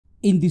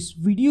In this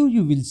video,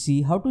 you will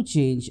see how to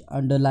change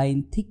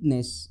underline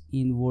thickness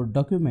in Word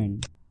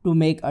document. To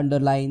make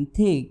underline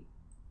thick,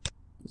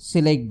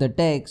 select the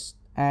text,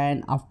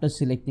 and after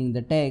selecting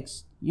the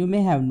text, you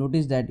may have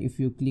noticed that if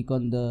you click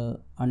on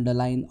the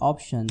underline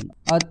option,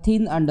 a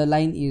thin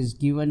underline is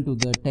given to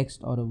the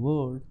text or a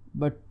word.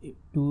 But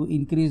to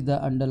increase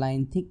the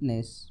underline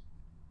thickness,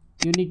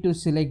 you need to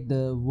select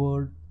the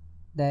word,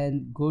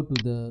 then go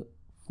to the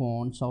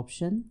fonts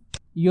option.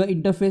 Your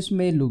interface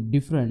may look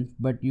different,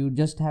 but you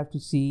just have to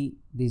see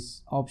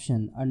this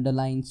option,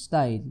 Underline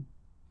Style.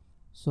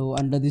 So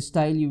under this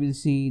style, you will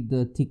see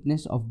the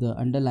thickness of the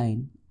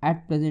underline.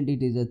 At present,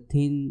 it is a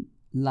thin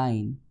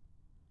line.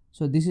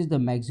 So this is the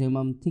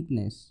maximum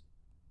thickness.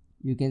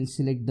 You can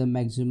select the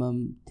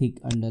maximum thick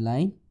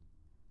underline.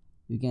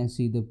 You can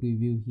see the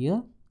preview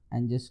here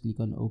and just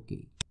click on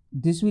OK.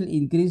 This will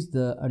increase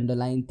the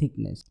underline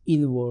thickness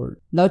in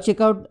Word. Now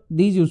check out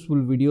these useful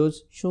videos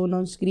shown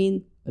on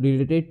screen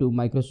related to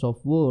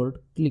Microsoft Word.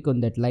 Click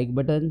on that like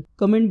button,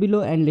 comment below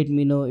and let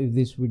me know if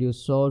this video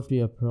solved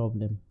your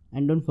problem.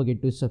 And don't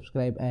forget to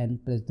subscribe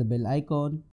and press the bell icon.